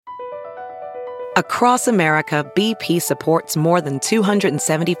Across America, BP supports more than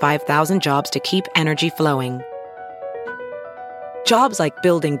 275,000 jobs to keep energy flowing. Jobs like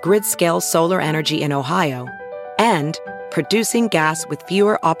building grid-scale solar energy in Ohio and producing gas with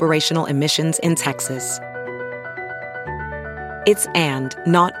fewer operational emissions in Texas. It's and,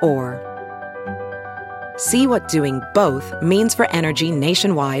 not or. See what doing both means for energy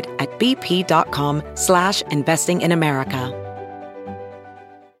nationwide at bp.com/investing in America.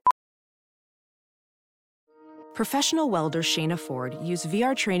 Professional welder Shayna Ford used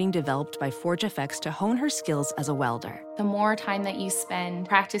VR training developed by ForgeFX to hone her skills as a welder. The more time that you spend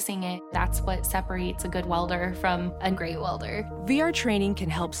practicing it, that's what separates a good welder from a great welder. VR training can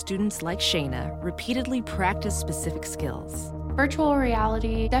help students like Shayna repeatedly practice specific skills. Virtual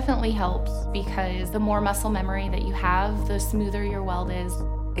reality definitely helps because the more muscle memory that you have, the smoother your weld is.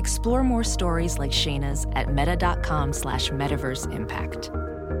 Explore more stories like Shayna's at meta.com/metaverseimpact.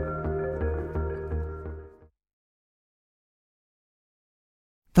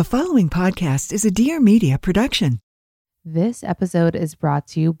 The following podcast is a Dear Media production. This episode is brought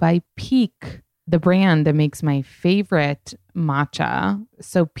to you by Peak, the brand that makes my favorite matcha.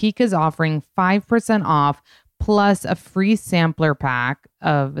 So Peak is offering 5% off plus a free sampler pack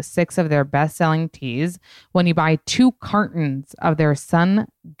of 6 of their best-selling teas when you buy 2 cartons of their Sun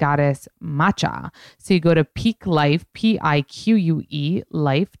Goddess matcha. So you go to Peak Life, PIQUE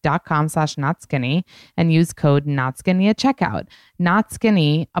life.com/notskinny and use code NOTSKINNY at checkout. Not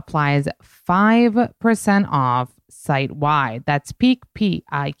Skinny applies 5% off site-wide. That's Peak,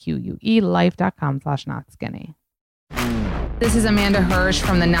 PIQUE life.com/notskinny. This is Amanda Hirsch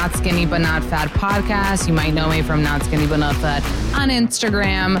from the Not Skinny But Not Fat podcast. You might know me from Not Skinny But Not Fat on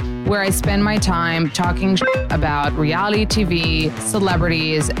Instagram, where I spend my time talking about reality TV,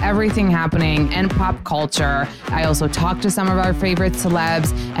 celebrities, everything happening in pop culture. I also talk to some of our favorite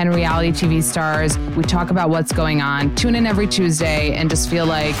celebs and reality TV stars. We talk about what's going on. Tune in every Tuesday and just feel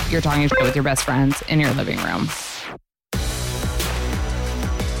like you're talking with your best friends in your living room.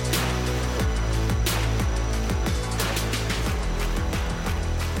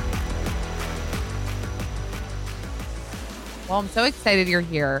 Well, I'm so excited you're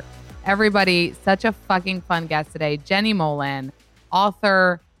here. Everybody, such a fucking fun guest today. Jenny Mollen,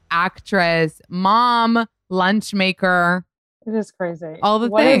 author, actress, mom, lunch maker. It is crazy. All the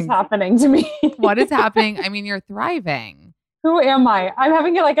what things. What is happening to me? What is happening? I mean, you're thriving. Who am I? I'm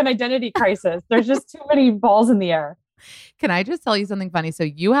having like an identity crisis. There's just too many balls in the air. Can I just tell you something funny? So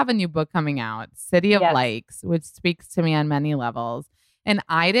you have a new book coming out, City of Likes, which speaks to me on many levels. And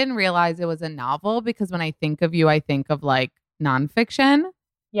I didn't realize it was a novel because when I think of you, I think of like nonfiction.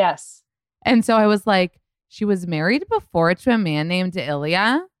 Yes. And so I was like, she was married before to a man named Ilya.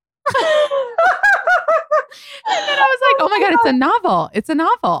 And then I was like, oh my God, it's a novel. It's a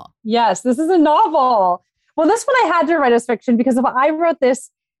novel. Yes, this is a novel. Well, this one I had to write as fiction because if I wrote this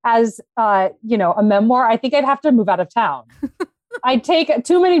as, a memoir, I think I'd have to move out of town. I'd take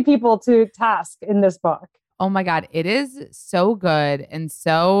too many people to task in this book. Oh my God. It is so good and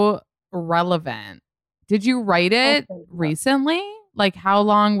so relevant. Did you write it recently? Like, how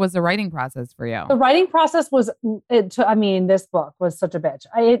long was the writing process for you? The writing process was, this book was such a bitch.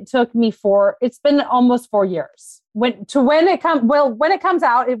 It took me it's been almost 4 years. When it comes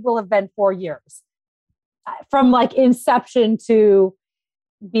out, it will have been 4 years. From like inception to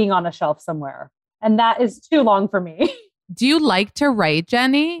being on a shelf somewhere. And that is too long for me. Do you like to write,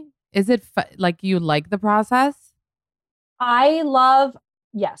 Jenny? Is it like you like the process?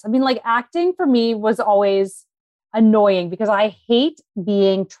 Yes. I mean, like acting for me was always annoying because I hate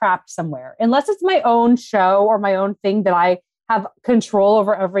being trapped somewhere. Unless it's my own show or my own thing that I have control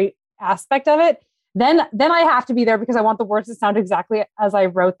over every aspect of it, then I have to be there because I want the words to sound exactly as I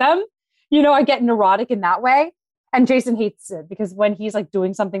wrote them. I get neurotic in that way. And Jason hates it because when he's like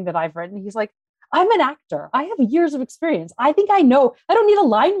doing something that I've written, he's like, I'm an actor. I have years of experience. I think I know. I don't need a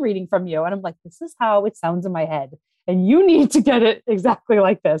line reading from you. And I'm like, this is how it sounds in my head. And you need to get it exactly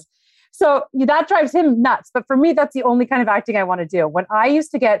like this. So that drives him nuts. But for me, that's the only kind of acting I want to do. When I used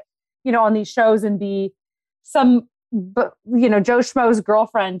to get, on these shows and be some, Joe Schmo's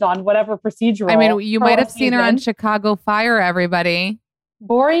girlfriend on whatever procedural. I mean, you might have seen her on Chicago Fire, everybody.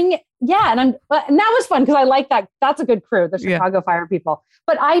 Boring. Yeah. And that was fun because I like that. That's a good crew, the Chicago Fire people.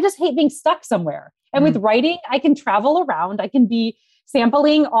 But I just hate being stuck somewhere. And with writing, I can travel around. I can be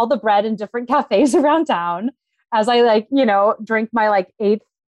sampling all the bread in different cafes around town as I drink my 8th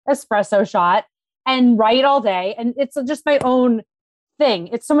espresso shot and write all day. And it's just my own thing.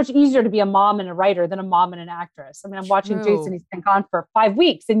 It's so much easier to be a mom and a writer than a mom and an actress. I mean, I'm watching Jason. He's been gone for 5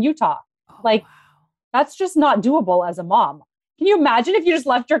 weeks in Utah. Wow. That's just not doable as a mom. Can you imagine if you just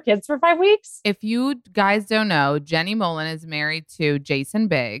left your kids for 5 weeks? If you guys don't know, Jenny Mollen is married to Jason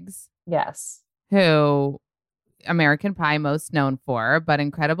Biggs. Yes. Who American Pie most known for, but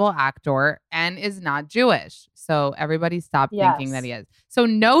incredible actor and is not Jewish. So everybody stop thinking that he is. So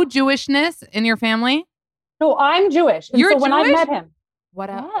no Jewishness in your family? No, I'm Jewish. And You're so when I Jewish? met him. What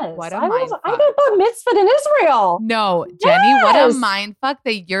a I mindfuck. got bar mitzvahed in Israel. No, Jenny, what a mindfuck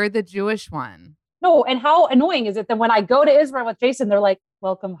that you're the Jewish one. No, and how annoying is it that when I go to Israel with Jason, they're like,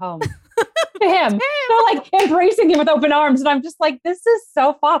 welcome home to him. They're like embracing him with open arms. And I'm just like, this is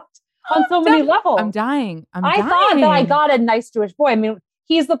so fucked on so many levels. I'm dying. I thought that I got a nice Jewish boy. I mean,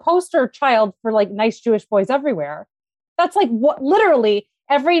 he's the poster child for like nice Jewish boys everywhere. That's like what literally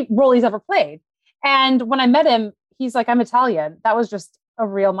every role he's ever played. And when I met him, he's like, I'm Italian. That was just a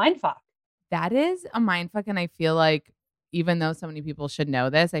real mindfuck. That is a mindfuck. And I feel like even though so many people should know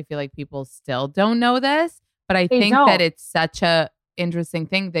this, I feel like people still don't know this. But I think that it's such a interesting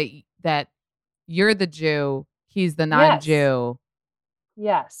thing that you're the Jew, he's the non-Jew.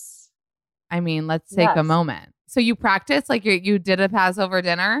 Yes. I mean, let's take a moment. So you practice, like you did a Passover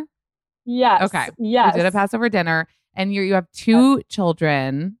dinner? Yes. Okay. Yes. You did a Passover dinner and you have two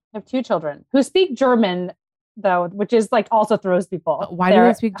children. I have two children who speak German, though, which is like also throws people. Why do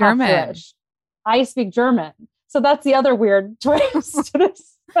they speak German? Jewish. I speak German. So that's the other weird twist to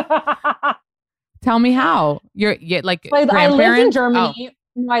this. Tell me how. You're like grandparents? I lived in Germany.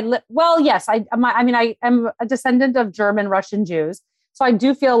 Oh. Well, yes. I am a descendant of German Russian Jews. So I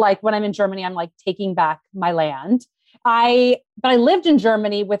do feel like when I'm in Germany, I'm like taking back my land. But I lived in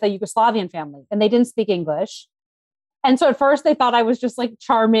Germany with a Yugoslavian family and they didn't speak English. And so at first they thought I was just like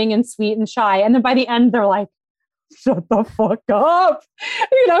charming and sweet and shy. And then by the end, they're like, shut the fuck up,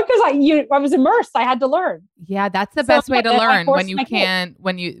 because I was immersed. I had to learn. Yeah, that's the best way to learn when you can't,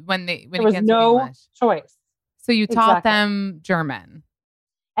 when you can't speak English. Choice. So you taught them German.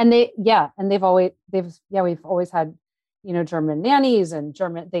 And we've always had, German nannies and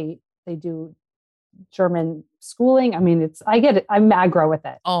German, they do German schooling. I mean, I get it. I'm aggro with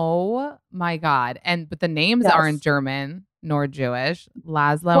it. Oh my God. But the names aren't German nor Jewish.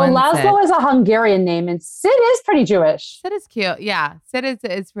 Laszlo Laszlo is a Hungarian name and Sid is pretty Jewish. Sid is cute. Yeah. Sid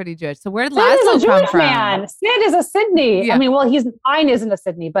is pretty Jewish. So where did Sid Laszlo is a come Jewish from? Man. Sid is a Sydney. Yeah. I mean, well, mine isn't a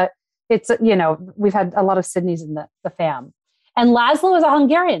Sydney, but it's, we've had a lot of Sydneys in the fam. And Laszlo is a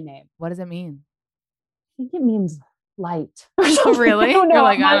Hungarian name. What does it mean? I think it means light. Oh, really? I don't know.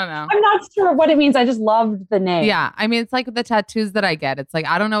 I don't know. I'm not sure what it means. I just loved the name. Yeah. I mean, it's like the tattoos that I get. It's like,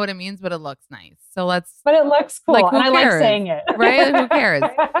 I don't know what it means, but it looks nice. So but it looks cool. Like, and I like saying it. Right? Who cares?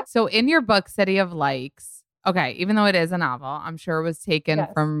 So in your book, City of Likes, okay, even though it is a novel, I'm sure it was taken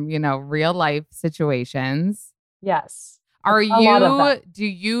from, real life situations. Yes. Are you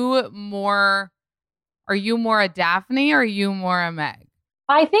more a Daphne or are you more a Meg?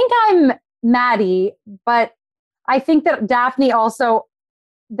 I think I'm Maddie, but I think that Daphne also,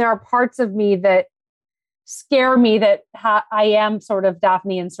 there are parts of me that scare me that I am sort of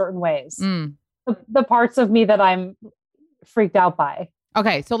Daphne in certain ways. The parts of me that I'm freaked out by.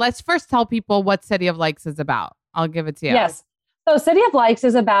 Okay, so let's first tell people what City of Likes is about. I'll give it to you. Yes. So City of Likes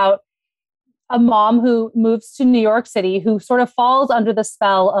is about a mom who moves to New York City who sort of falls under the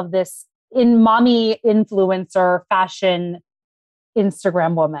spell of this mommy influencer fashion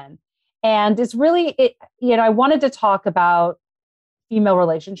Instagram woman. And it's really, I wanted to talk about female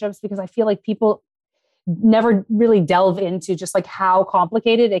relationships because I feel like people never really delve into just like how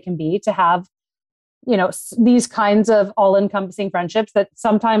complicated it can be to have, these kinds of all-encompassing friendships that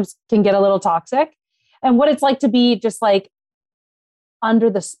sometimes can get a little toxic, and what it's like to be just like under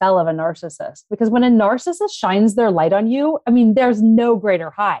the spell of a narcissist. Because when a narcissist shines their light on you, I mean, there's no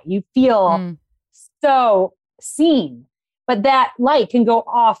greater high. You feel so seen, but that light can go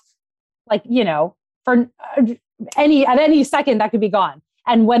off like, for at any second that could be gone.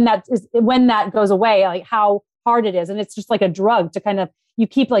 And when that goes away, like how hard it is. And it's just like a drug to kind of, you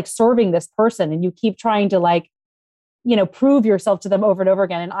keep like serving this person and you keep trying to like, prove yourself to them over and over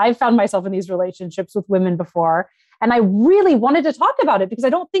again. And I've found myself in these relationships with women before. And I really wanted to talk about it because I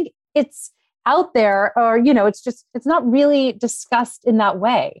don't think it's out there or, it's not really discussed in that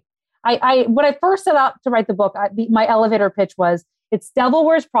way. When I first set out to write the book, my elevator pitch was, it's Devil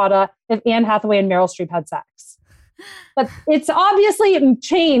Wears Prada if Anne Hathaway and Meryl Streep had sex. But it's obviously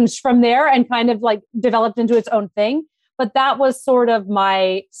changed from there and kind of like developed into its own thing. But that was sort of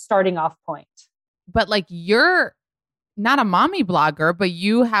my starting off point. But like you're not a mommy blogger, but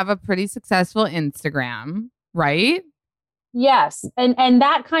you have a pretty successful Instagram, right? Yes. And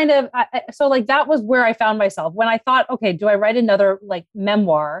that kind of, so like that was where I found myself when I thought, okay, do I write another like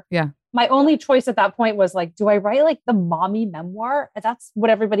memoir? Yeah. my only choice at that point was like, do I write like the mommy memoir? That's what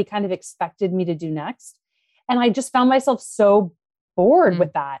everybody kind of expected me to do next. And I just found myself so bored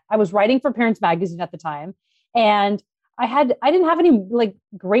with that. I was writing for Parents Magazine at the time, and I didn't have any like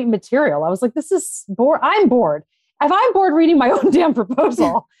great material. I was like, this is bored. I'm bored. If I'm bored reading my own damn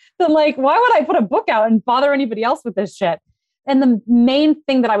proposal, then like, why would I put a book out and bother anybody else with this shit? And the main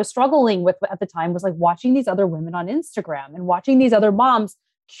thing that I was struggling with at the time was like watching these other women on Instagram and watching these other moms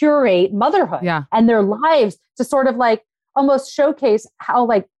curate motherhood and their lives to sort of like almost showcase how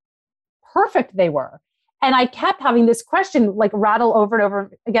like perfect they were. And I kept having this question like rattle over and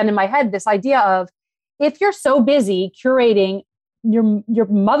over again in my head, this idea of, if you're so busy curating your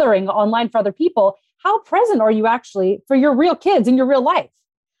mothering online for other people, how present are you actually for your real kids in your real life?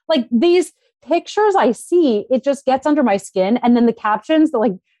 Like these pictures I see, it just gets under my skin. And then the captions that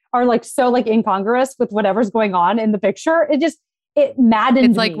like are like so like incongruous with whatever's going on in the picture. It maddens me.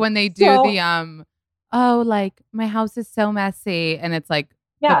 It's like when they do oh, like my house is so messy. And it's like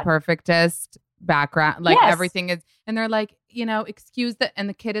the perfectest background. Like everything is, and they're like, excuse that. And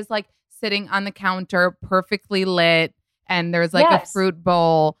the kid is like sitting on the counter, perfectly lit. And there's like a fruit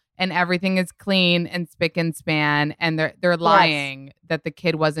bowl and everything is clean and spick and span. And they're lying that the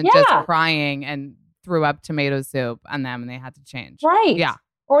kid wasn't just crying and threw up tomato soup on them and they had to change. Right. Yeah.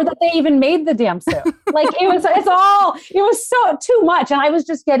 Or that they even made the damn soup. Like it was so too much. And I was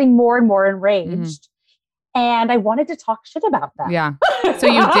just getting more and more enraged. And I wanted to talk shit about that. Yeah. So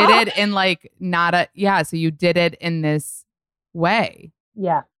you did it in like so you did it in this way.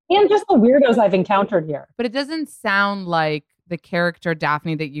 Yeah. And just the weirdos I've encountered here. But it doesn't sound like the character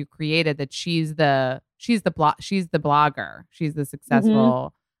Daphne that you created, that she's the blogger. She's the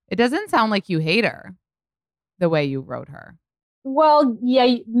successful. It doesn't sound like you hate her the way you wrote her. Well,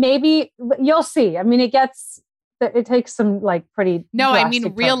 yeah, maybe you'll see. I mean, it takes some like pretty. No, I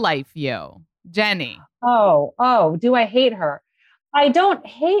mean real life you, Jenny. Oh, do I hate her? I don't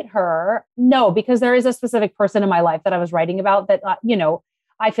hate her. No, because there is a specific person in my life that I was writing about that,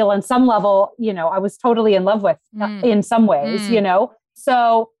 I feel on some level, I was totally in love with in some ways,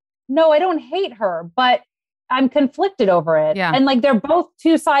 So no, I don't hate her, but I'm conflicted over it. Yeah. And like, they're both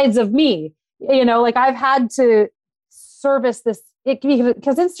two sides of me, like I've had to service this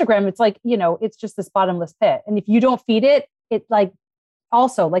because Instagram, it's like, it's just this bottomless pit. And if you don't feed it, it like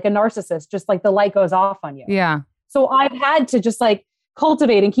also like a narcissist, just like the light goes off on you. Yeah. So I've had to just like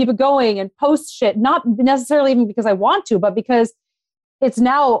cultivate and keep it going and post shit, not necessarily even because I want to, but because it's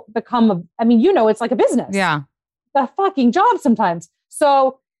now become it's like a business. Yeah. A fucking job sometimes.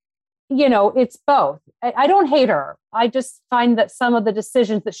 So, it's both. I don't hate her. I just find that some of the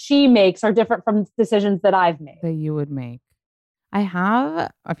decisions that she makes are different from decisions that I've made. That you would make. I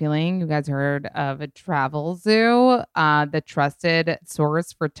have a feeling you guys heard of a Travel Zoo, the trusted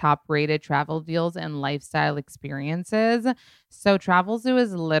source for top-rated travel deals and lifestyle experiences. So Travel Zoo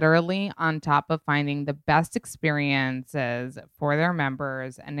is literally on top of finding the best experiences for their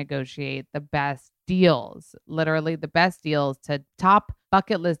members and negotiate the best deals, literally the best deals to top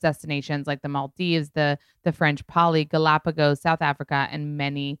bucket list destinations like the Maldives, the French Poly, Galapagos, South Africa, and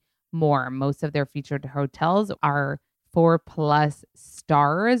many more. Most of their featured hotels are 4+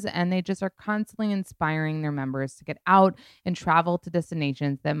 stars, and they just are constantly inspiring their members to get out and travel to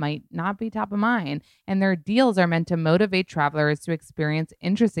destinations that might not be top of mind. And their deals are meant to motivate travelers to experience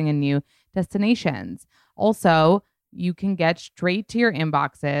interesting and new destinations. Also, you can get straight to your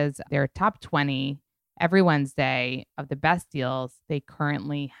inboxes their top 20 every Wednesday of the best deals they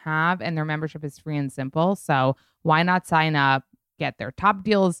currently have, and their membership is free and simple. So why not sign up, get their top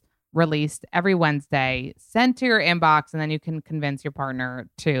deals released every Wednesday, sent to your inbox, and then you can convince your partner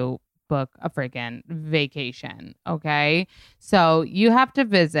to book a freaking vacation. Okay. So you have to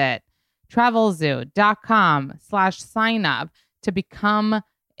visit travelzoo.com/sign up to become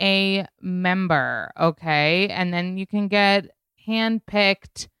a member. Okay. And then you can get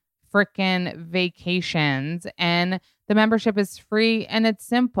handpicked freaking vacations, and the membership is free and it's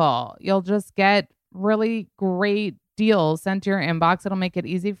simple. You'll just get really great deals sent to your inbox. It'll make it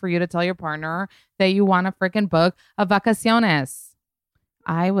easy for you to tell your partner that you want to freaking book a vacaciones.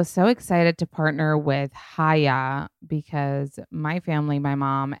 I was so excited to partner with Haya because my family, my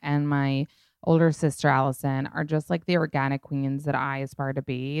mom and my older sister Allison, are just like the organic queens that I aspire to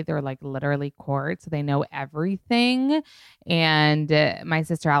be. They're like literally court, so they know everything. And my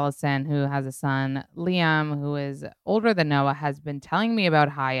sister Allison, who has a son, Liam, who is older than Noah, has been telling me about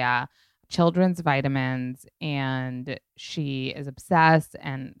Haya children's vitamins, and she is obsessed.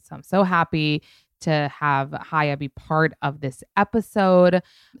 And so I'm so happy to have Haya be part of this episode.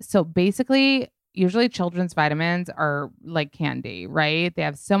 So basically, usually children's vitamins are like candy, right? They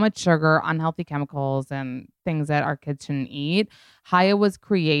have so much sugar, unhealthy chemicals, and things that our kids shouldn't eat. Haya was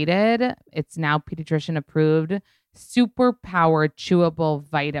created. It's now pediatrician approved, super powered chewable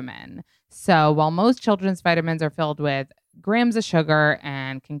vitamin. So while most children's vitamins are filled with grams of sugar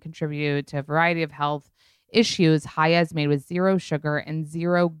and can contribute to a variety of health issues, Haya is made with zero sugar and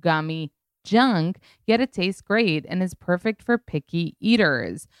zero gummy junk, yet it tastes great and is perfect for picky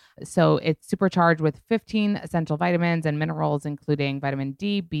eaters. So it's supercharged with 15 essential vitamins and minerals, including vitamin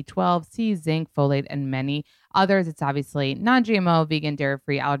D, B12, C, zinc, folate, and many others. It's obviously non-GMO, vegan,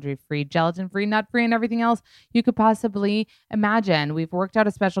 dairy-free, allergy-free, gelatin-free, nut-free, and everything else you could possibly imagine. We've worked out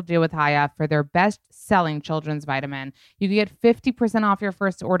a special deal with Haya for their best-selling children's vitamin. You can get 50% off your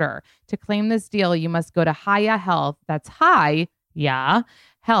first order. To claim this deal, you must go to Haya Health. That's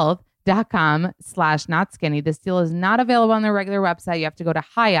health.com/notskinny. This deal is not available on their regular website. You have to go to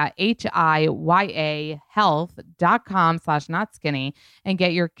Haya, HIYA health.com/notskinny and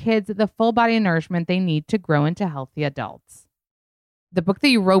get your kids the full body nourishment they need to grow into healthy adults. The book that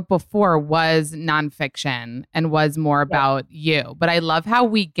you wrote before was nonfiction and was more about you. But I love how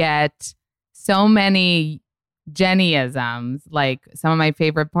we get so many Jennyisms. Like some of my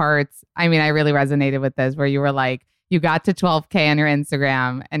favorite parts. I mean, I really resonated with this where you were like, you got to 12K on your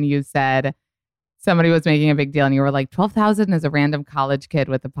Instagram and you said somebody was making a big deal and you were like, 12,000 is a random college kid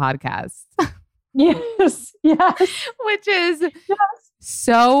with a podcast. Yes. Which is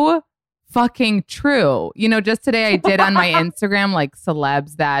so fucking true. You know, just today I did on my Instagram like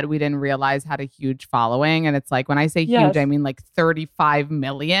celebs that we didn't realize had a huge following. And it's like, when I say huge, I mean like 35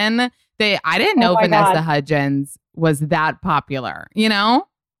 million. I didn't know Vanessa Hudgens was that popular, you know?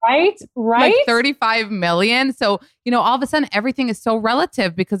 Right. Like 35 million. So, you know, all of a sudden everything is so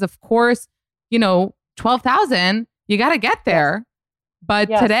relative because of course, you know, 12,000, you got to get there. But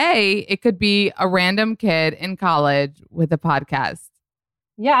today it could be a random kid in college with a podcast.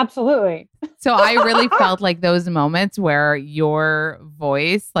 Yeah, absolutely. So I really felt like those moments where your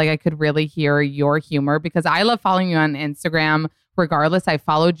voice, like I could really hear your humor because I love following you on Instagram. Regardless, I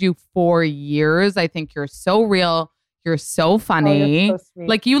followed you for years. I think you're so real. You're so funny. You're so sweet.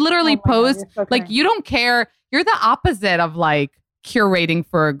 Like you literally post, God, so like you don't care. You're the opposite of like curating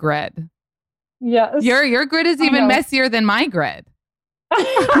for a grid. Yes. Your grid is even messier than my grid. I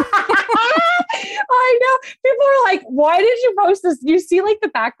know. People are like, why did you post this? You see like the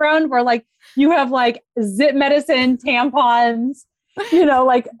background where like you have like zip medicine, tampons, you know,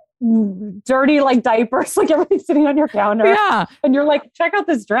 like dirty like diapers, like everything sitting on your counter. Yeah. And you're like, check out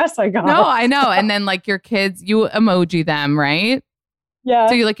this dress I got. No, I know. And then like your kids, you emoji them, right? Yeah.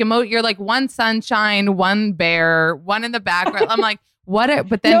 So you like you're like one sunshine, one bear, one in the background. I'm like, what?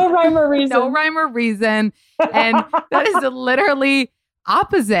 But then no rhyme or reason. No rhyme or reason. And that is literally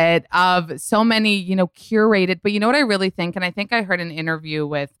opposite of so many, you know, curated. But you know what I really think? And I think I heard an interview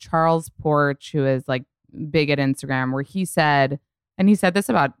with Charles Porch, who is like big at Instagram, where he said this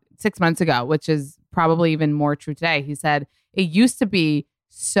about 6 months ago, which is probably even more true today. He said it used to be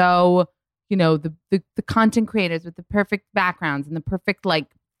so, you know, the content creators with the perfect backgrounds and the perfect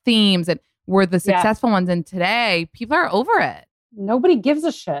like themes and were the successful ones. And today people are over it. Nobody gives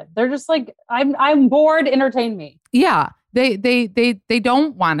a shit. They're just like, I'm bored. Entertain me. Yeah. They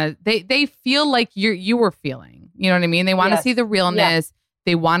don't want to, they feel like you were feeling, you know what I mean? They want to see the realness. Yes.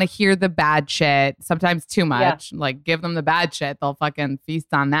 They want to hear the bad shit, sometimes too much. Like give them the bad shit. They'll fucking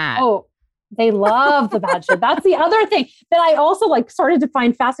feast on that. Oh, they love the bad shit. That's the other thing that I also like started to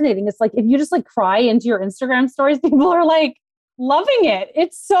find fascinating. It's like, if you just like cry into your Instagram stories, people are like loving it.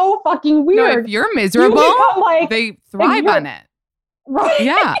 It's so fucking weird. No, if you're miserable, they thrive on it. Right.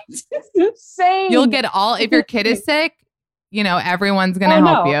 Yeah. It's insane. You'll get all, if your kid is sick, you know, everyone's going to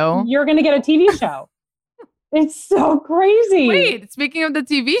help you. You're going to get a TV show. It's so crazy. Wait, speaking of the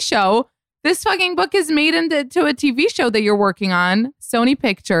TV show, this fucking book is made into a TV show that you're working on, Sony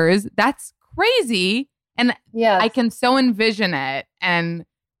Pictures. That's crazy. And I can so envision it. And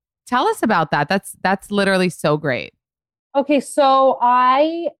tell us about that. That's literally so great. Okay, so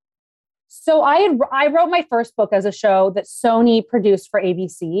I wrote my first book as a show that Sony produced for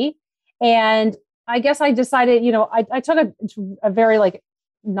ABC. And I guess I decided, you know, I took a very like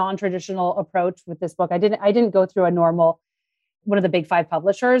non-traditional approach with this book. I didn't go through a normal, one of the big 5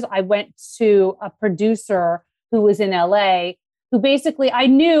 publishers. I went to a producer who was in LA, who basically I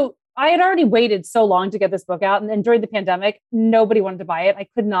knew I had already waited so long to get this book out. And then during the pandemic, nobody wanted to buy it. I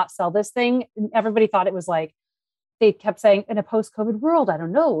could not sell this thing. Everybody thought it was like, they kept saying in a post-COVID world, I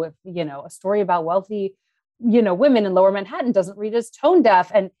don't know if, you know, a story about wealthy, you know, women in Lower Manhattan doesn't read as tone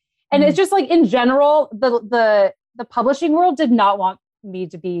deaf. And it's just like in general, the publishing world did not want me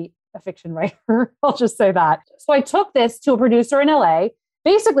to be a fiction writer. I'll just say that. So I took this to a producer in LA,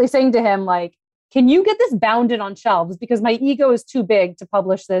 basically saying to him, like, can you get this bounded on shelves? Because my ego is too big to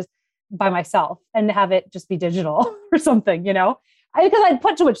publish this by myself and have it just be digital or something, because I'd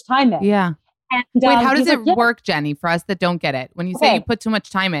put too much time in. Yeah. And, wait, how does it work, Jenny, for us that don't get it? When you say you put too much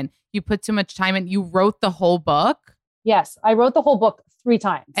time in, you wrote the whole book? Yes. I wrote the whole book 3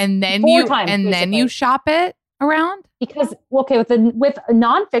 times. And then then you shop it around? Because, with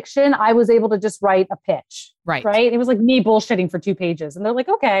nonfiction, I was able to just write a pitch. Right. It was like me bullshitting for 2 pages. And they're like,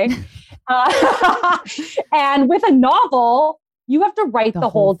 okay. And with a novel, you have to write the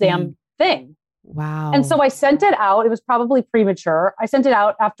whole damn thing. Wow. And so I sent it out. It was probably premature. I sent it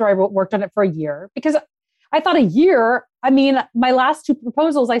out after I worked on it for a year because I thought a year, my last 2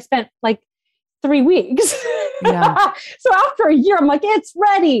 proposals, I spent like 3 weeks. Yeah. So after a year, I'm like, it's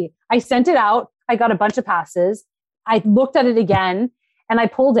ready. I sent it out. I got a bunch of passes. I looked at it again and I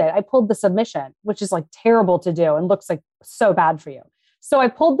pulled it. I pulled the submission, which is like terrible to do and looks like so bad for you. So I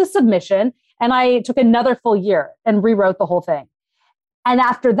pulled the submission and I took another full year and rewrote the whole thing. And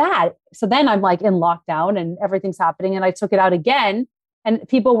after that, so then I'm like in lockdown and everything's happening. And I took it out again and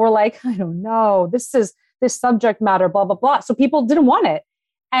people were like, I don't know, this subject matter, blah, blah, blah. So people didn't want it.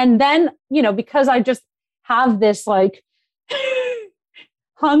 And then, because I just have this like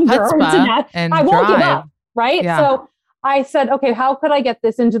hunger and I won't give up. Right. Yeah. So I said, okay, how could I get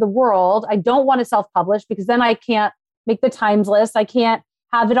this into the world? I don't want to self-publish because then I can't make the Times list. I can't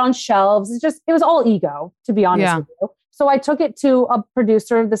have it on shelves. It was all ego, to be honest with you. So I took it to a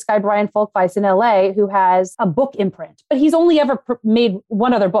producer, this guy, Brian Folkvice in LA, who has a book imprint, but he's only ever made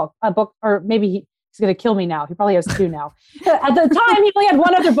one other book, or maybe he's going to kill me now. He probably has 2 now. At the time, he only had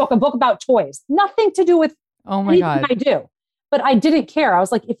one other book, a book about toys, nothing to do with anything I do. But I didn't care. I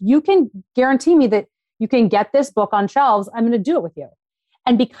was like, if you can guarantee me that you can get this book on shelves, I'm going to do it with you.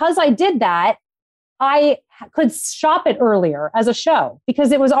 And because I did that, I could shop it earlier as a show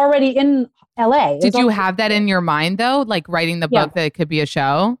because it was already in LA. Did you have that in your mind though? Like writing the book that it could be a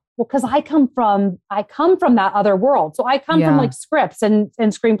show? Well, because I come from that other world. So I come from like scripts and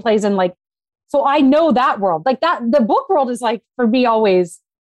screenplays and like, so I know that world. Like that, the book world is like for me always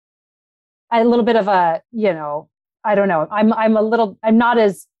a little bit of a, I don't know. I'm not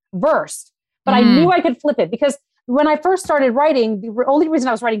as versed, but I knew I could flip it because when I first started writing, the only reason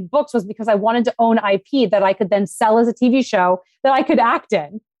I was writing books was because I wanted to own IP that I could then sell as a TV show that I could act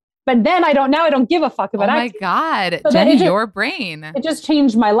in. But then I don't give a fuck about acting. Oh my God, so Jenny, your brain. It just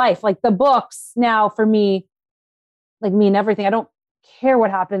changed my life. Like the books now for me, like mean everything. I don't care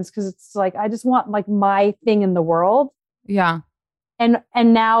what happens because it's like, I just want like my thing in the world. Yeah. And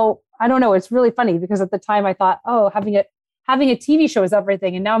now, I don't know, it's really funny because at the time I thought, oh, having a TV show is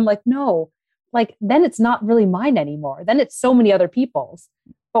everything. And now I'm like, no. Like, then it's not really mine anymore. Then it's so many other people's.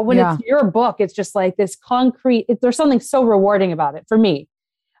 But when it's your book, it's just like this concrete, there's something so rewarding about it for me.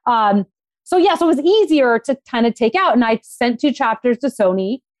 So it was easier to kind of take out. And I sent 2 chapters to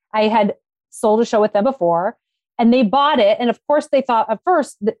Sony. I had sold a show with them before and they bought it. And of course they thought at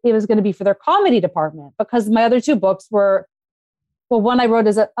first that it was going to be for their comedy department because my other 2 books were, one I wrote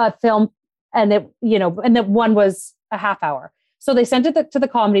as a film and and then one was a half hour. So they sent it to the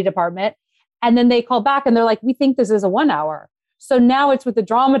comedy department. And then they called back and they're like, we think this is a 1 hour. So now it's with the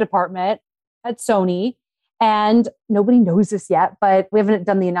drama department at Sony. And nobody knows this yet, but we haven't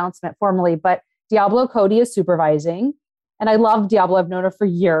done the announcement formally. But Diablo Cody is supervising. And I love Diablo. I've known her for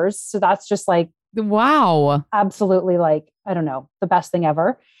years. So that's just like, wow, absolutely like, I don't know, the best thing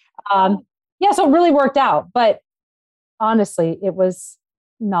ever. So it really worked out. But honestly, it was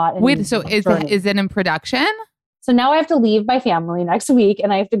not. Wait, so is it in production? So now I have to leave my family next week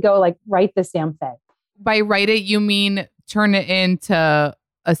and I have to go like write this damn thing. By write it, you mean turn it into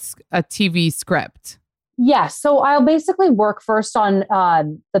a TV script? Yes. So I'll basically work first on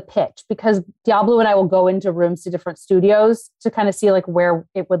the pitch because Diablo and I will go into rooms to different studios to kind of see like where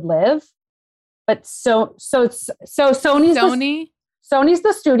it would live. But Sony's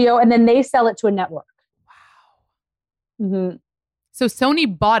the studio and then they sell it to a network. Wow. Mm-hmm. So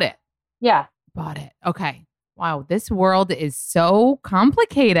Sony bought it. Yeah. Bought it. Okay. Wow, this world is so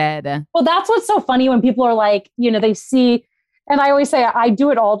complicated. Well, that's what's so funny when people are like, they see, and I always say I do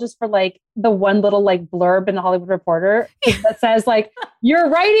it all just for like the one little like blurb in the Hollywood Reporter that says like,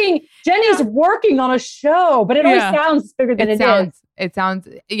 you're writing, Jenny's working on a show, but it always sounds bigger than it is. It sounds,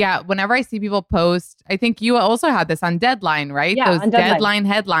 whenever I see people post, I think you also had this on Deadline, right? Yeah, those Deadline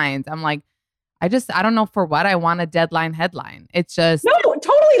headlines. I'm like, I don't know for what I want a Deadline headline. It's just no,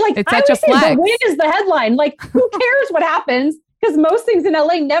 totally. Like it's such a flex. The win is the headline. Like who cares what happens? Because most things in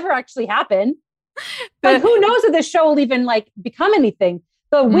LA never actually happen. Like who knows if this show will even like become anything?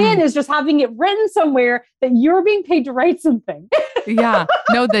 The win is just having it written somewhere that you're being paid to write something. Yeah.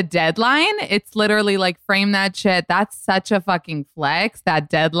 No, the deadline, it's literally like frame that shit. That's such a fucking flex. That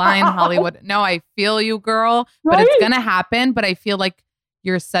deadline, Hollywood. No, I feel you, girl. But Right? it's going to happen. But I feel like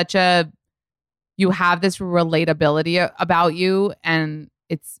you have this relatability about you. And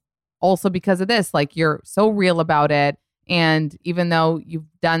it's also because of this, like you're so real about it. And even though you've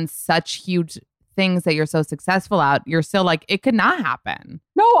done such huge things that you're so successful at, you're still like, it could not happen.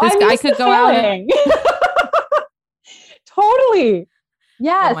 No, This guy could go out and Totally.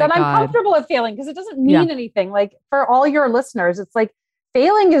 Yes. Oh my And I'm God. comfortable with failing because it doesn't mean anything. Like for all your listeners, it's like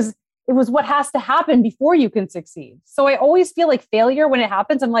failing it was what has to happen before you can succeed. So I always feel like failure when it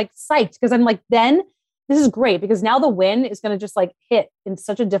happens, I'm like psyched because I'm like, then this is great because now the win is going to just like hit in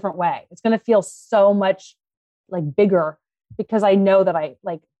such a different way. It's going to feel so much like bigger because I know that I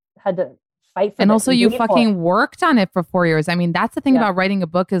like had to fight for and this also and you wait for fucking it. worked on it for 4 years. I mean, that's the thing Yeah. about writing a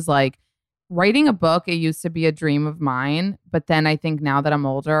book is like writing a book. It used to be a dream of mine. But then I think now that I'm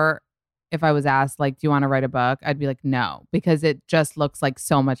older, if I was asked like, do you want to write a book? I'd be like, no, because it just looks like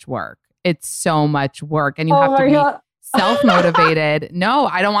so much work. It's so much work and you have to my be God. self-motivated. No,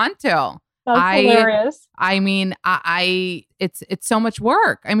 I don't want to. That's hilarious. I mean, it's so much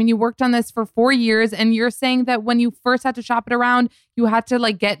work. I mean, you worked on this for 4 years and you're saying that when you first had to shop it around, you had to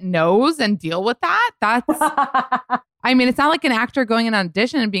like get no's and deal with that. That's, I mean, it's not like an actor going in on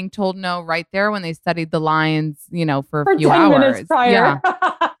audition and being told no right there when they studied the lines, for a few 10 hours. minutes prior.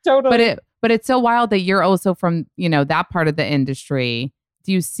 Yeah. Totally. But it's so wild that you're also from, that part of the industry.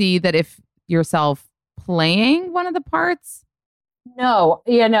 Do you see that if yourself playing one of the parts? No,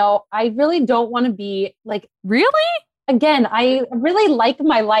 I really don't want to be like, Really? again, I really like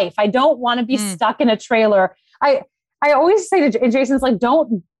my life. I don't want to be stuck in a trailer. I always say to Jason's like,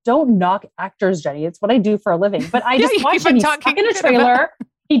 don't knock actors, Jenny. It's what I do for a living. But I just watch him. He's stuck in a trailer.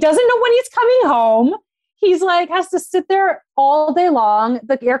 He doesn't know when he's coming home. He's like, has to sit there all day long.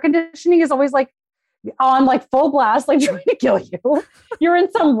 The air conditioning is always like on like full blast, like trying to kill you. You're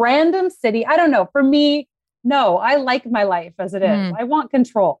in some random city. I don't know. For me, no, I like my life as it is. I want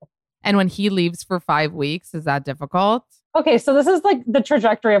control. And when he leaves for 5 weeks, is that difficult? Okay, so this is like the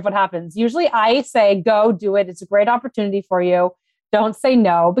trajectory of what happens. Usually I say, go do it. It's a great opportunity for you. Don't say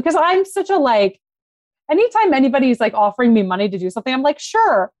no, because I'm such a like, anytime anybody's like offering me money to do something, I'm like,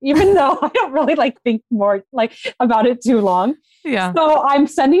 sure, even though I don't really like think more like about it too long. Yeah. So I'm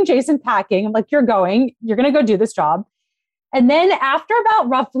sending Jason packing. I'm like, you're going to go do this job. And then after about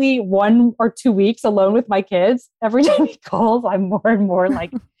roughly 1 or 2 weeks alone with my kids, every time he calls, I'm more and more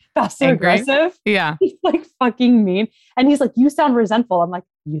like passive aggressive. Yeah. He's like fucking mean. And he's like, you sound resentful. I'm like,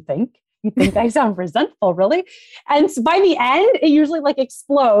 you think I sound resentful, really? And so by the end, it usually like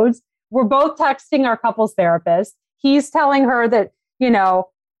explodes. We're both texting our couples therapist. He's telling her that,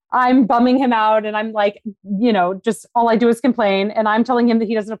 I'm bumming him out and I'm like, just all I do is complain. And I'm telling him that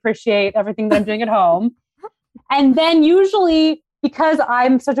he doesn't appreciate everything that I'm doing at home. And then usually, because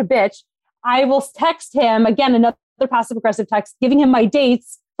I'm such a bitch, I will text him, again, another passive aggressive text, giving him my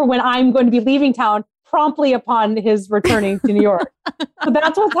dates for when I'm going to be leaving town promptly upon his returning to New York. So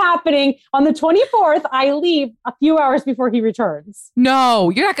that's what's happening. On the 24th, I leave a few hours before he returns. No,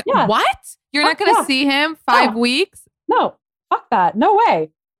 you're not going to. Yeah. What? You're not going to see him 5 weeks? No, fuck that. No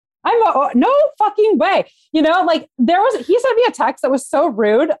way. No fucking way. He sent me a text that was so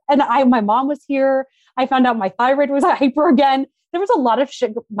rude. And my mom was here. I found out my thyroid was hyper again. There was a lot of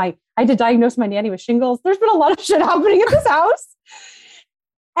shit. I had to diagnose my nanny with shingles. There's been a lot of shit happening at this house.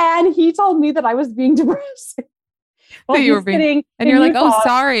 And he told me that I was being depressing. Well, you were being, and you're like, oh,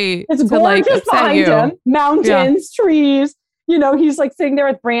 sorry. It's to gorgeous behind him. Mountains, trees. He's like sitting there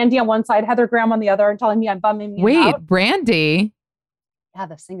with Brandy on one side, Heather Graham on the other, and telling me I'm bumming me out. Wait, Brandy? Yeah,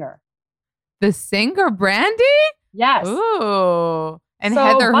 the singer. The singer, Brandy? Yes. Ooh. And So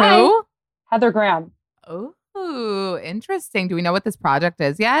Heather who? Heather Graham. Ooh, interesting. Do we know what this project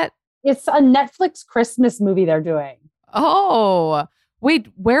is yet? It's a Netflix Christmas movie they're doing. Oh, wait,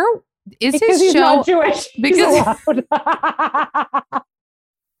 where is Because his he's show? not Jewish. Because He's allowed.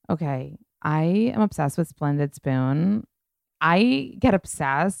 okay, I am obsessed with Splendid Spoon. I get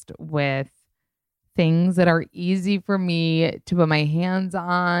obsessed with things that are easy for me to put my hands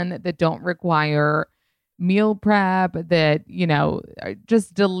on, that don't require meal prep, that, are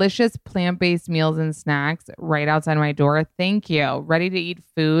just delicious plant-based meals and snacks right outside my door. Thank you. Ready to eat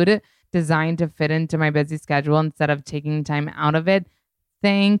food designed to fit into my busy schedule instead of taking time out of it.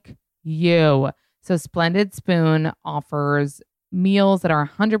 Thank you. So Splendid Spoon offers meals that are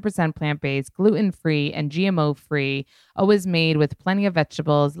 100% plant-based, gluten-free, and GMO-free, always made with plenty of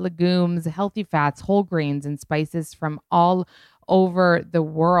vegetables, legumes, healthy fats, whole grains, and spices from all over the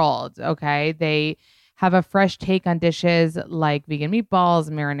world. Okay. They have a fresh take on dishes like vegan meatballs,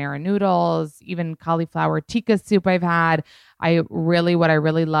 marinara noodles, even cauliflower tikka soup I've had. What I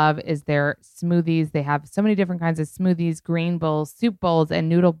really love is their smoothies. They have so many different kinds of smoothies, grain bowls, soup bowls, and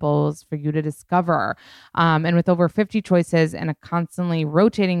noodle bowls for you to discover. And with over 50 choices and a constantly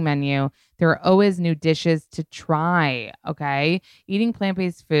rotating menu, there are always new dishes to try. Okay. Eating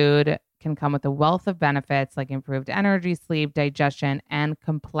plant-based food can come with a wealth of benefits like improved energy, sleep, digestion, and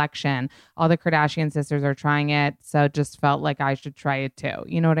complexion. All the Kardashian sisters are trying it, so it just felt like I should try it too.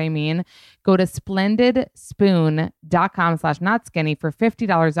 You know what I mean? Go to splendidspoon.com/notskinny for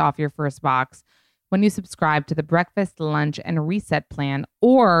 $50 off your first box when you subscribe to the breakfast, lunch, and reset plan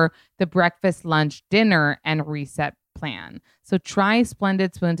or the breakfast, lunch, dinner, and reset plan. So try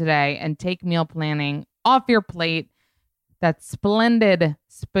Splendid Spoon today and take meal planning off your plate. That's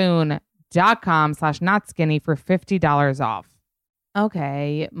splendidspoon.com/notskinny for $50 off.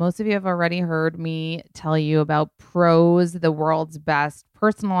 Okay, most of you have already heard me tell you about Prose, the world's best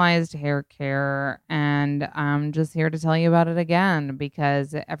personalized hair care, and I'm just here to tell you about it again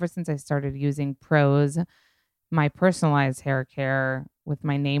because ever since I started using Prose, my personalized hair care with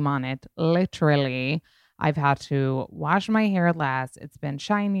my name on it, literally, I've had to wash my hair less. It's been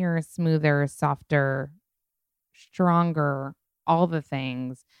shinier, smoother, softer, stronger, all the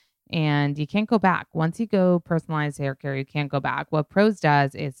things. And you can't go back. Once you go personalized hair care, you can't go back. What Prose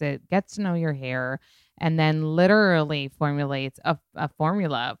does is it gets to know your hair and then literally formulates a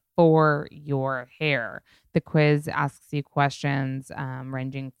formula for your hair. The quiz asks you questions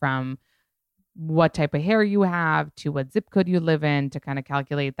ranging from what type of hair you have to what zip code you live in to kind of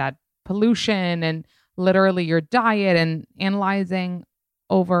calculate that pollution and literally your diet and analyzing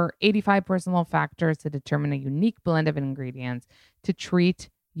over 85 personal factors to determine a unique blend of ingredients to treat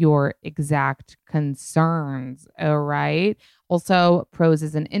your exact concerns. All right. Also, Prose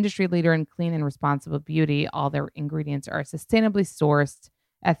is an industry leader in clean and responsible beauty. All their ingredients are sustainably sourced,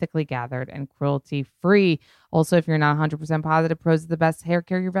 ethically gathered, and cruelty-free. Also, if you're not 100% positive Prose is the best hair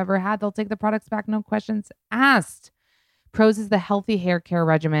care you've ever had, they'll take the products back, no questions asked. Prose is the healthy hair care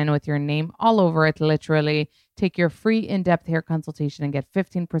regimen with your name all over it, literally. Take your free in-depth hair consultation and get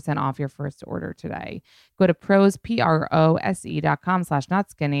 15% off your first order today. Go to Prose,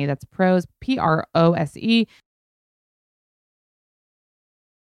 prose.com/notskinny. That's Prose, Prose.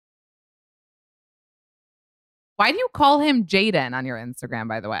 Why do you call him Jaden on your Instagram,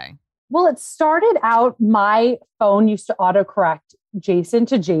 by the way? Well, it started out, my phone used to autocorrect Jason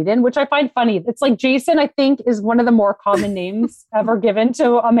to Jaden, which I find funny. It's like Jason, I think, is one of the more common names ever given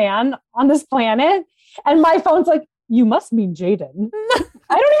to a man on this planet. And my phone's like, you must mean Jaden. I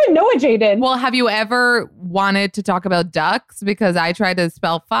don't even know a Jaden. Well, have you ever wanted to talk about ducks? Because I tried to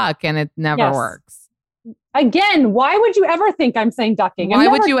spell fuck and it never works. Again, why would you ever think I'm saying ducking? Why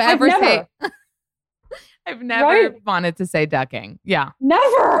would you ever say... I've never wanted to say ducking. Yeah.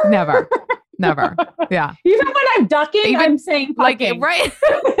 Never. Yeah. Even when I'm ducking, I'm saying fucking. Like, right.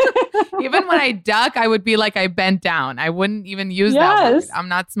 Even when I duck, I would be like, I bent down. I wouldn't even use that word. I'm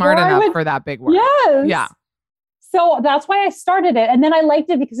not smart enough for that big word. Yes. Yeah. So that's why I started it. And then I liked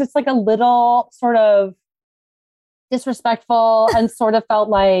it because it's like a little sort of disrespectful and sort of felt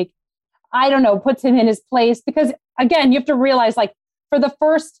like, I don't know, puts him in his place. Because again, you have to realize, like, for the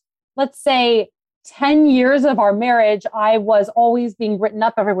first, let's say, 10 years of our marriage, I was always being written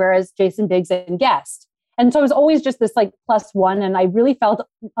up everywhere as Jason Biggs and guest. And so it was always just this like +1. And I really felt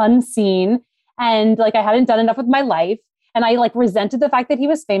unseen and like I hadn't done enough with my life. And I like resented the fact that he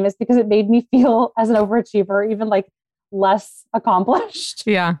was famous because it made me feel as an overachiever, even like less accomplished.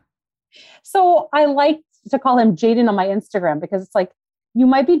 Yeah. So I like to call him Jaden on my Instagram because it's like, you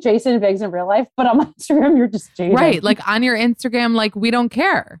might be Jason Biggs in real life, but on my Instagram, you're just Jaden. Right. Like on your Instagram, like we don't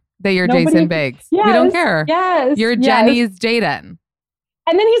care that you're Jason Biggs. Yes, we don't care. Yes. You're Jenny's Jaden.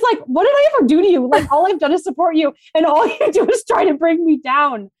 And then he's like, what did I ever do to you? Like, all I've done is support you. And all you do is try to bring me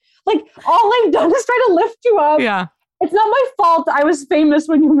down. Like, all I've done is try to lift you up. Yeah. It's not my fault I was famous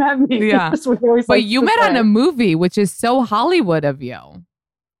when you met me. Yeah. But you met on a movie, which is so Hollywood of you.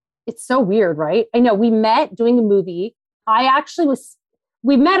 It's so weird, right? I know. We met doing a movie.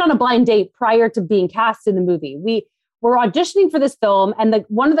 We met on a blind date prior to being cast in the movie. We were auditioning for this film, and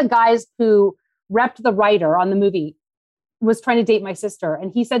one of the guys who repped the writer on the movie was trying to date my sister.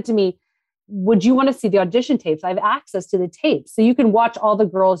 And he said to me, would you want to see the audition tapes? I have access to the tapes, so you can watch all the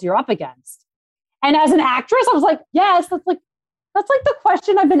girls you're up against. And as an actress, I was like, yes, that's like the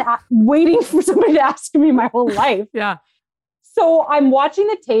question I've been waiting for somebody to ask me my whole life. Yeah. So I'm watching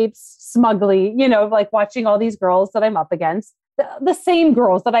the tapes smugly, like watching all these girls that I'm up against, the same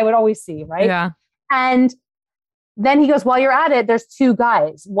girls that I would always see. Right. Yeah. And then he goes, while you're at it, there's two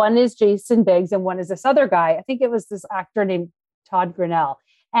guys. One is Jason Biggs and one is this other guy. I think it was this actor named Todd Grinnell.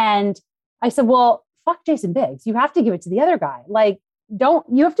 And I said, well, fuck Jason Biggs. You have to give it to the other guy. Like,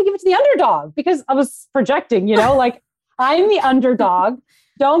 you have to give it to the underdog, because I was projecting, like I'm the underdog.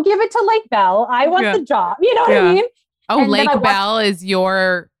 Don't give it to Lake Bell. I want the job. You know what I mean? Oh, and Lake Bell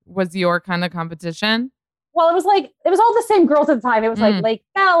was your kind of competition? Well, it was all the same girls at the time. It was like Lake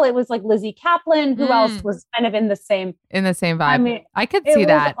Bell. It was like Lizzie Kaplan. Who else was kind of in the same vibe? I mean, I could see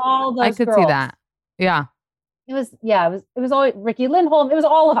that. All those I could girls. see that. Yeah. It was always Ricky Lindholm. It was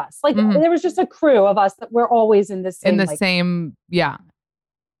all of us. Like there was just a crew of us that were always in the same. In the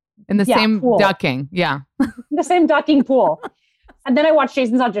same pool. Ducking. Yeah. The same ducking pool. And then I watched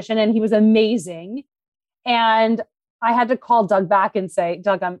Jason's audition and he was amazing. And I had to call Doug back and say,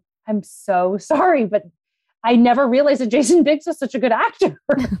 Doug, I'm so sorry, but I never realized that Jason Biggs was such a good actor.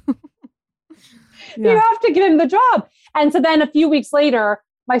 You have to give him the job. And so then a few weeks later,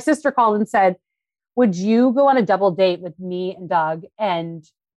 my sister called and said, would you go on a double date with me and Doug and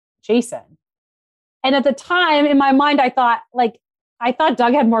Jason? And at the time in my mind, I thought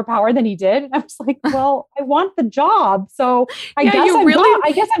Doug had more power than he did. And I was like, well, I want the job. So I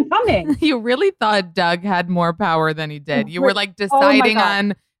guess I'm coming. You really thought Doug had more power than he did. You were like deciding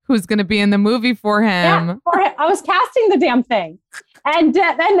on who's going to be in the movie for him. Yeah, I was casting the damn thing. And so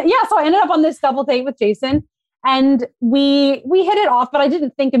I ended up on this double date with Jason and we hit it off, but I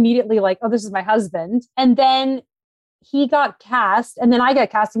didn't think immediately like, oh, this is my husband. And then he got cast and then I got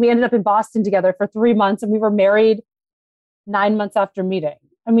cast and we ended up in Boston together for 3 months and we were married 9 months after meeting.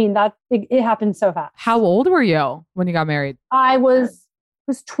 I mean, it happened so fast. How old were you when you got married? I was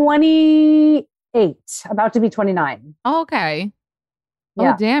 28, about to be 29. Oh, okay.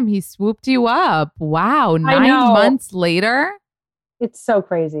 Yeah. Oh, damn. He swooped you up. Wow. 9 months later? It's so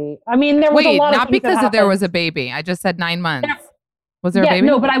crazy. I mean, there was a lot of not because there was a baby. I just said 9 months. Was there a baby?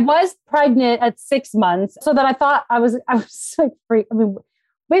 No, but I was pregnant at 6 months. So that I thought I was like free. I mean,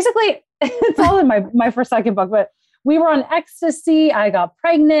 basically it's all in my first, second book, but we were on ecstasy. I got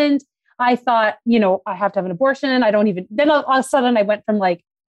pregnant. I thought, I have to have an abortion. Then all of a sudden I went from like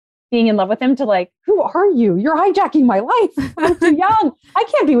being in love with him to like, who are you? You're hijacking my life. I'm too young. I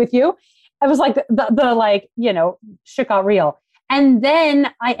can't be with you. I was like, the like, shit got real. And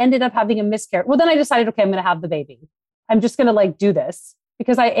then I ended up having a miscarriage. Well, then I decided, okay, I'm going to have the baby. I'm just going to like do this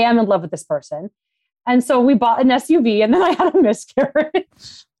because I am in love with this person. And so we bought an SUV and then I had a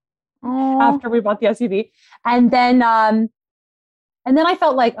miscarriage after we bought the SUV. And then I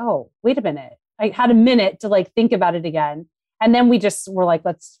felt like, oh, wait a minute. I had a minute to like think about it again. And then we just were like,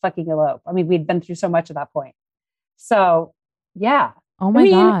 let's fucking elope. I mean, we'd been through so much at that point. So yeah. Oh my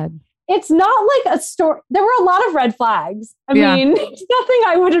God. It's not like a story. There were a lot of red flags. I mean, it's nothing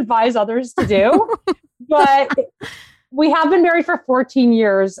I would advise others to do, but we have been married for 14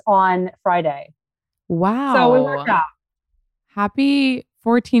 years on Friday. Wow. So we worked out. Happy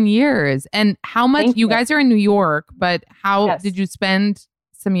 14 years. And how much, you guys are in New York, but how did you spend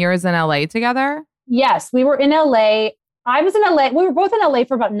some years in LA together? Yes, we were in LA. I was in LA. We were both in LA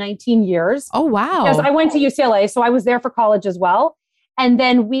for about 19 years. Oh, wow. Because I went to UCLA. So I was there for college as well. And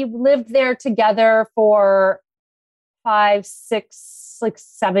then we lived there together for 5, 6, like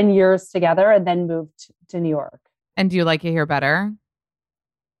 7 years together and then moved to New York. And do you like it here better?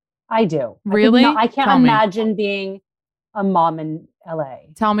 I do. Really? I can't imagine being a mom in LA.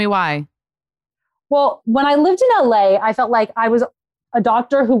 Tell me why. Well, when I lived in LA, I felt like I was a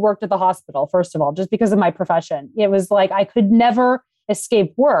doctor who worked at the hospital, first of all, just because of my profession. It was like I could never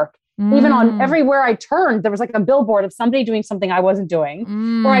escape work. Even on everywhere I turned, there was like a billboard of somebody doing something I wasn't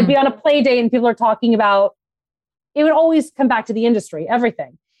doing. Or I'd be on a play date and people are talking about, it would always come back to the industry,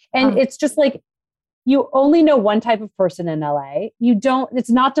 everything. And it's just like, you only know one type of person in LA.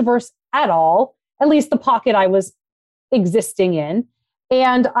 It's not diverse at all, at least the pocket I was existing in.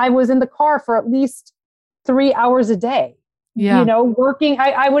 And I was in the car for at least 3 hours a day, working.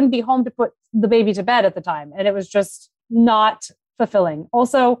 I wouldn't be home to put the baby to bed at the time. And it was just not fulfilling.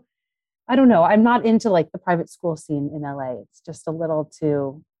 Also, I don't know. I'm not into like the private school scene in LA. It's just a little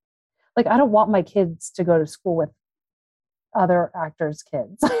too, like, I don't want my kids to go to school with other actors'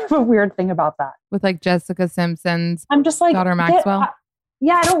 kids. I have a weird thing about that. With like Jessica Simpson's I'm just like, daughter Maxwell.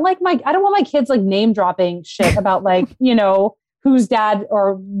 I don't want my kids like name dropping shit about like, whose dad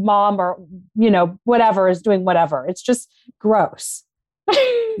or mom or, whatever is doing whatever. It's just gross.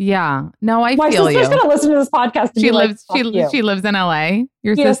 Yeah. No, I My feel you. My sister's going to listen to this podcast. And she lives in LA.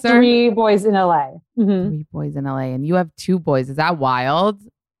 Your she sister? Has 3 boys in LA. Mm-hmm. 3 boys in LA. And you have 2 boys. Is that wild?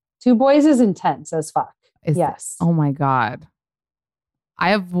 2 boys is intense as fuck. Yes. Oh my God. I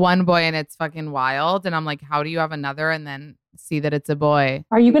have one boy and it's fucking wild. And I'm like, how do you have another and then see that it's a boy?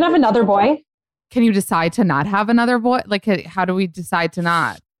 Are you going to have another boy? Can you decide to not have another boy? Like, how do we decide to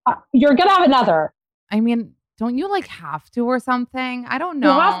not? You're going to have another. I mean, don't you like have to or something? I don't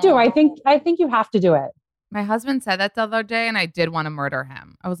know. You have to. I think you have to do it. My husband said that the other day and I did want to murder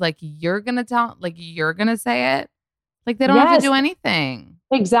him. I was like, you're going to say it? Like, they don't have to do anything.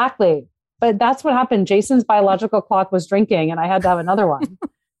 Exactly. But that's what happened. Jason's biological clock was drinking and I had to have another one.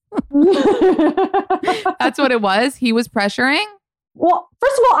 That's what it was? He was pressuring? Well,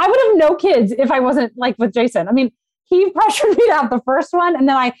 first of all, I would have no kids if I wasn't like with Jason. I mean, he pressured me to have the first one. And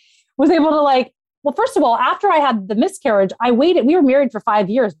then I was able to like, well, first of all, after I had the miscarriage, I waited. We were married for 5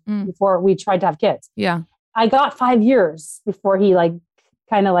 years before we tried to have kids. Yeah. I got 5 years before he like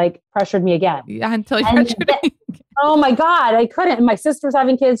kind of like pressured me again. Yeah, until he pressured me. Oh my God, I couldn't. And my sister's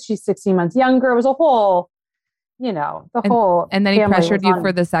having kids. She's 16 months younger. It was a whole, whole. And then he pressured you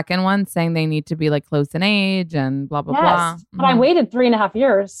for the second one, saying they need to be like close in age and blah, blah, blah. But I waited 3.5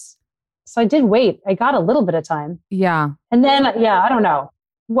 years. So I did wait. I got a little bit of time. Yeah. And then, I don't know.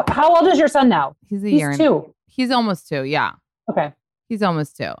 How old is your son now? He's a year. 2. He's almost 2. Yeah. Okay. He's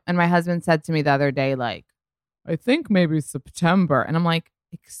almost 2. And my husband said to me the other day, like, I think maybe September. And I'm like,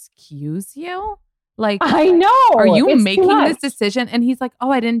 excuse you? Like, I know. Are you making this decision? And he's like,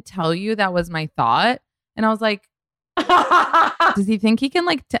 oh, I didn't tell you that was my thought. And I was like, does he think he can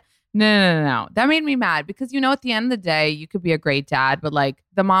like, no. That made me mad because, at the end of the day, you could be a great dad, but like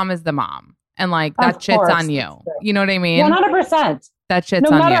the mom is the mom. And like that shit's on you. You know what I mean? 100%. That shit's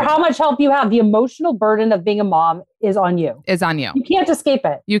on you. No matter how much help you have, the emotional burden of being a mom is on you. You can't escape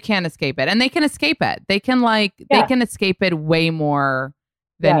it. You can't escape it. And they can escape it. They can they can escape it way more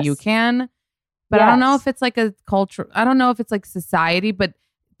than you can. But I don't know if it's like a culture. I don't know if it's like society, but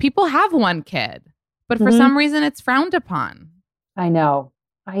people have one kid. But for some reason, it's frowned upon. I know.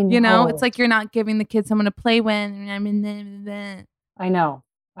 It's like you're not giving the kid someone to play with. I know.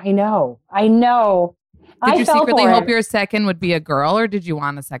 Did you secretly hope your second would be a girl or did you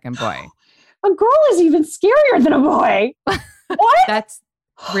want a second boy? A girl is even scarier than a boy. What? That's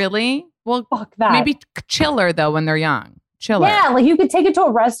really? Well, fuck that. Maybe chiller though when they're young. Chiller. Yeah, like you could take it to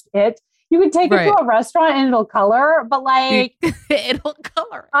a You could take it to a restaurant and it'll color, but like it'll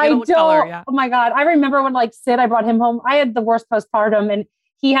color. Oh my God. I remember when like Sid, I brought him home. I had the worst postpartum and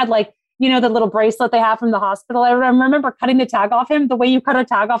he had like, the little bracelet they have from the hospital. I remember cutting the tag off him the way you cut a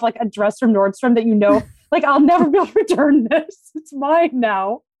tag off like a dress from Nordstrom that like I'll never be able to return this. It's mine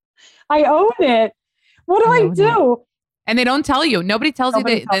now. I own it. What do I do? And they don't tell you. Nobody tells you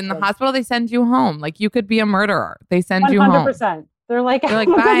that in the hospital they send you home. Like you could be a murderer. They send you home. 100%. They're like, have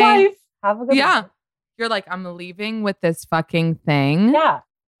a bye. good life. Have a good life. You're like, I'm leaving with this fucking thing. Yeah.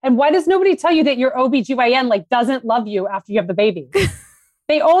 And why does nobody tell you that your OBGYN like doesn't love you after you have the baby?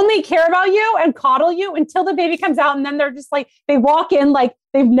 They only care about you and coddle you until the baby comes out. And then they're just like, they walk in like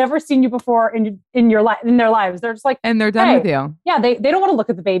they've never seen you before in their lives. They're just like, and they're done with you. Yeah. They don't want to look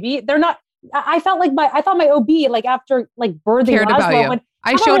at the baby. They're not, I thought my OB, like after like birthing cared about you.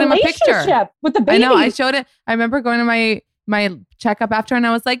 I showed him a picture with the baby. I know. I showed it. I remember going to my checkup after and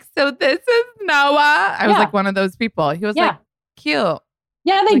I was like, so this is Noah. I was like one of those people. He was like, cute.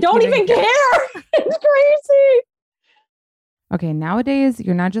 Yeah. They don't even care. It's crazy. Okay, nowadays,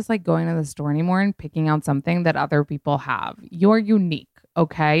 you're not just like going to the store anymore and picking out something that other people have. You're unique,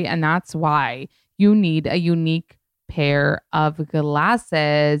 okay? And that's why you need a unique pair of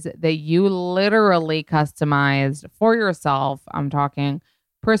glasses that you literally customized for yourself. I'm talking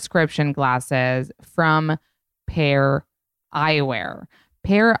prescription glasses from Pair Eyewear.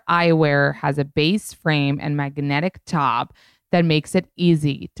 Pair Eyewear has a base frame and magnetic top that makes it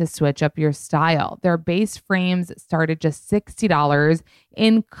easy to switch up your style. Their base frames start at just $60,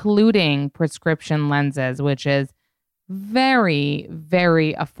 including prescription lenses, which is very,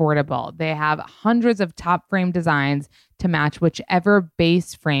 very affordable. They have hundreds of top frame designs to match whichever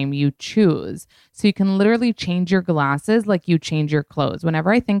base frame you choose. So you can literally change your glasses like you change your clothes.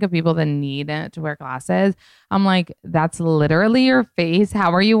 Whenever I think of people that need to wear glasses, I'm like, that's literally your face.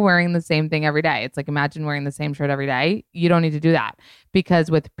 How are you wearing the same thing every day? It's like, imagine wearing the same shirt every day. You don't need to do that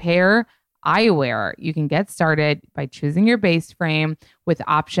because with Pair Eyewear, you can get started by choosing your base frame with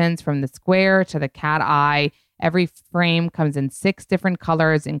options from the square to the cat eye. Every frame comes in 6 different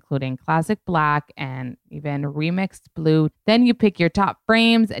colors, including classic black and even remixed blue. Then you pick your top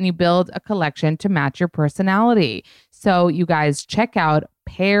frames and you build a collection to match your personality. So you guys check out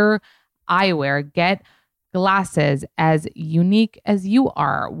Pair Eyewear. Get glasses as unique as you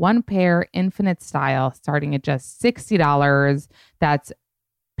are. One pair, infinite style, starting at just $60. That's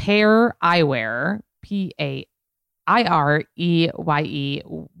Pair Eyewear, IREYE,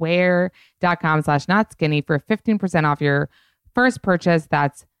 wear.com/notskinny for 15% off your first purchase.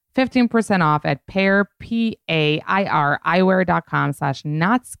 That's 15% off at pair, PAIR,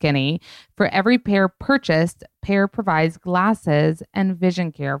 eyewear.com/notskinny. For every pair purchased, Pair provides glasses and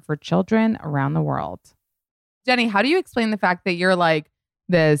vision care for children around the world. Jenny, how do you explain the fact that you're like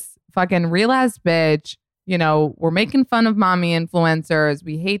this fucking real ass bitch? You know, we're making fun of mommy influencers.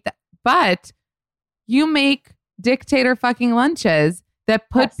 We hate that. But you make dictator fucking lunches that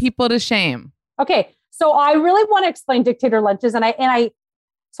put people to shame. Okay. So I really want to explain dictator lunches.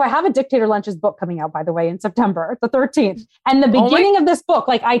 So I have a dictator lunches book coming out, by the way, in September, the 13th. And the beginning of this book,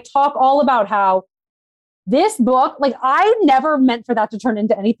 like I talk all about how this book, like I never meant for that to turn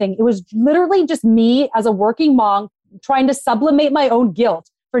into anything. It was literally just me as a working mom trying to sublimate my own guilt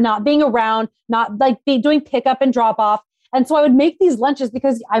for not being around, not like doing pickup and drop off. And so I would make these lunches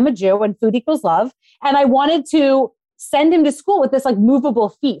because I'm a Jew and food equals love. And I wanted to send him to school with this like movable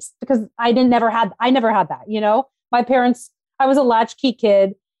feast because I never had that, you know, my parents, I was a latchkey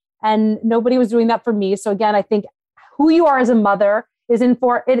kid and nobody was doing that for me. So again, I think who you are as a mother is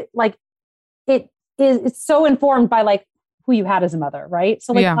it's so informed by like who you had as a mother. Right.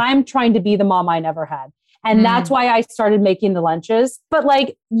 So like I'm trying to be the mom I never had. And that's why I started making the lunches. But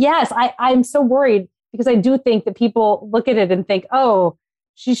like, yes, I'm so worried because I do think that people look at it and think, oh,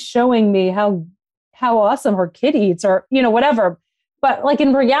 she's showing me how awesome her kid eats or, you know, whatever. But like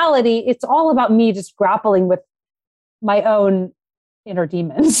in reality, it's all about me just grappling with my own inner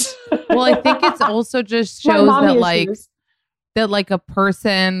demons. Well, I think it's also just shows that like a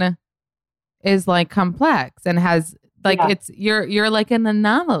person is like complex and has like it's you're like an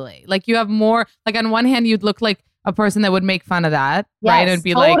anomaly. Like you have more like on one hand you'd look like a person that would make fun of that, right? It'd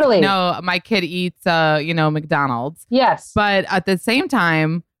be like, no, my kid eats McDonald's. Yes. But at the same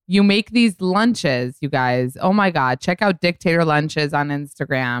time, you make these lunches, you guys. Oh my God, check out Dictator Lunches on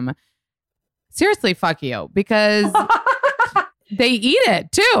Instagram. Seriously, fuck you, because they eat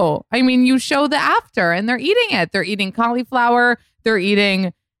it too. I mean, you show the after and they're eating it. They're eating cauliflower, they're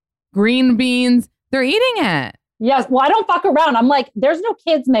eating green beans, they're eating it. Yes. Well, I don't fuck around. I'm like, there's no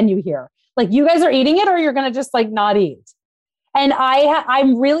kids menu here. Like you guys are eating it or you're going to just like not eat. And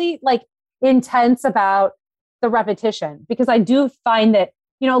I'm really like intense about the repetition because I do find that,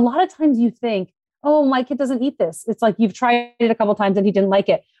 you know, a lot of times you think, oh, my kid doesn't eat this. It's like you've tried it a couple of times and he didn't like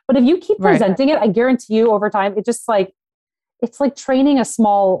it. But if you keep presenting it, I guarantee you over time, it just like, it's like training a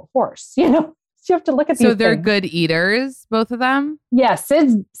small horse, you know? You have to look at these. So they're good eaters, both of them? Yeah,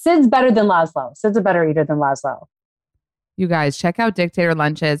 Sid's better than Laszlo. Sid's a better eater than Laszlo. You guys, check out Dictator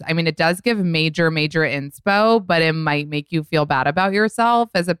Lunches. I mean, it does give major inspo, but it might make you feel bad about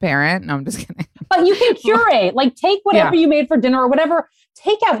yourself as a parent. No, I'm just kidding. But you can curate. Like take whatever you made for dinner or whatever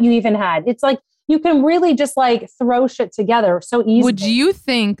takeout you even had. It's like you can really just like throw shit together so easily. Would you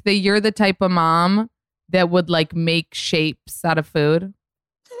think that you're the type of mom that would like make shapes out of food?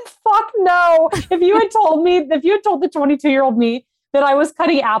 Fuck no. If you had told the 22-year-old me that I was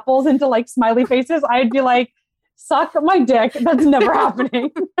cutting apples into like smiley faces, I'd be like, suck my dick. That's never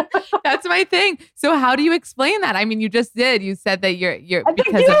happening. That's my thing. So how do you explain that? I mean, you just did. You said that you're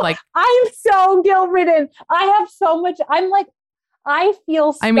because of like. I'm so guilt-ridden. I have so much. I'm like, I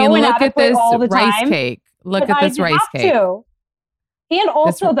feel so look at this all the rice time, cake. Look at this rice cake. And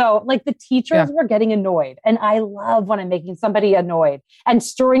also though, like the teachers were getting annoyed. And I love when I'm making somebody annoyed and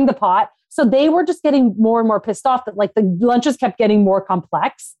stirring the pot. So they were just getting more and more pissed off that like the lunches kept getting more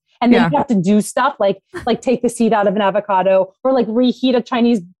complex. And then you have to do stuff like take the seed out of an avocado or like reheat a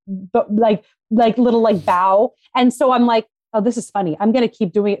Chinese like little like bao. And so I'm like, oh, this is funny. I'm going to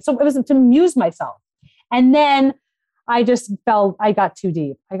keep doing it. So it was to amuse myself. And then I got too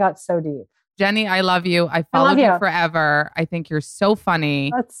deep. I got so deep. Jenny, I love you. I followed you forever. I think you're so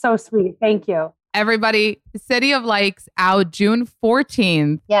funny. That's so sweet. Thank you. Everybody, City of Likes out June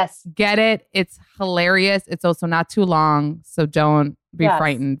 14th. Yes. Get it. It's hilarious. It's also not too long. So don't be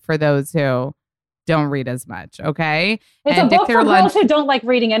frightened for those who don't read as much. Okay. It's a book for girls who don't like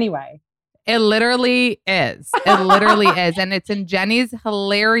reading anyway. It literally is. It literally is. And it's in Jenny's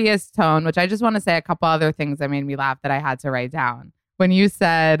hilarious tone, which I just want to say a couple other things that made me laugh that I had to write down. When you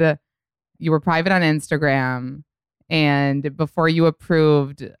said you were private on Instagram and before you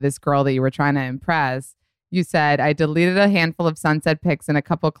approved this girl that you were trying to impress, you said, I deleted a handful of sunset pics and a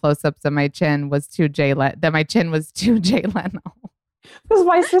couple close-ups of my chin was too Jay Leno. Because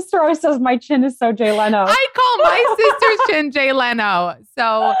my sister always says my chin is so Jay Leno. I call my sister's chin Jay Leno.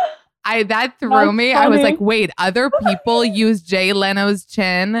 So that threw me. Funny. I was like, wait, other people use Jay Leno's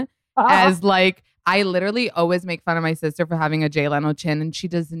chin as like, I literally always make fun of my sister for having a Jay Leno chin, and she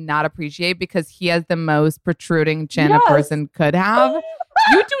does not appreciate because he has the most protruding chin a person could have.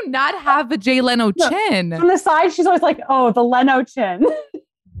 You do not have a Jay Leno chin. From the side, she's always like, oh, the Leno chin.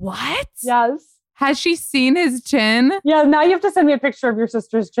 What? Yes. Has she seen his chin? Yeah, now you have to send me a picture of your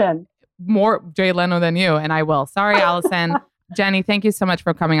sister's chin. More Jay Leno than you, and I will. Sorry, Allison. Jenny, thank you so much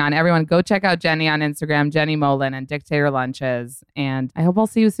for coming on. Everyone, go check out Jenny on Instagram, Jenny Mollen, and Dictator Lunches. And I hope I'll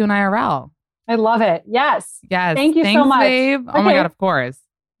see you soon IRL. I love it. Yes. Yes. Thank you Thanks, so much. babe. Okay. Oh my God, of course.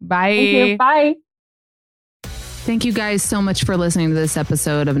 Bye. Thank you. Bye. Thank you guys so much for listening to this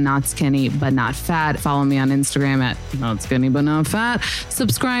episode of Not Skinny But Not Fat. Follow me on Instagram at Not Skinny But Not Fat.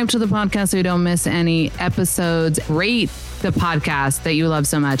 Subscribe to the podcast so you don't miss any episodes. Rate the podcast that you love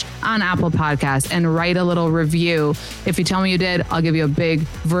so much on Apple Podcasts and write a little review. If you tell me you did, I'll give you a big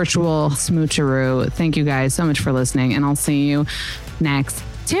virtual smoocheroo. Thank you guys so much for listening, and I'll see you next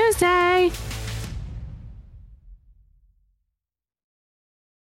Tuesday.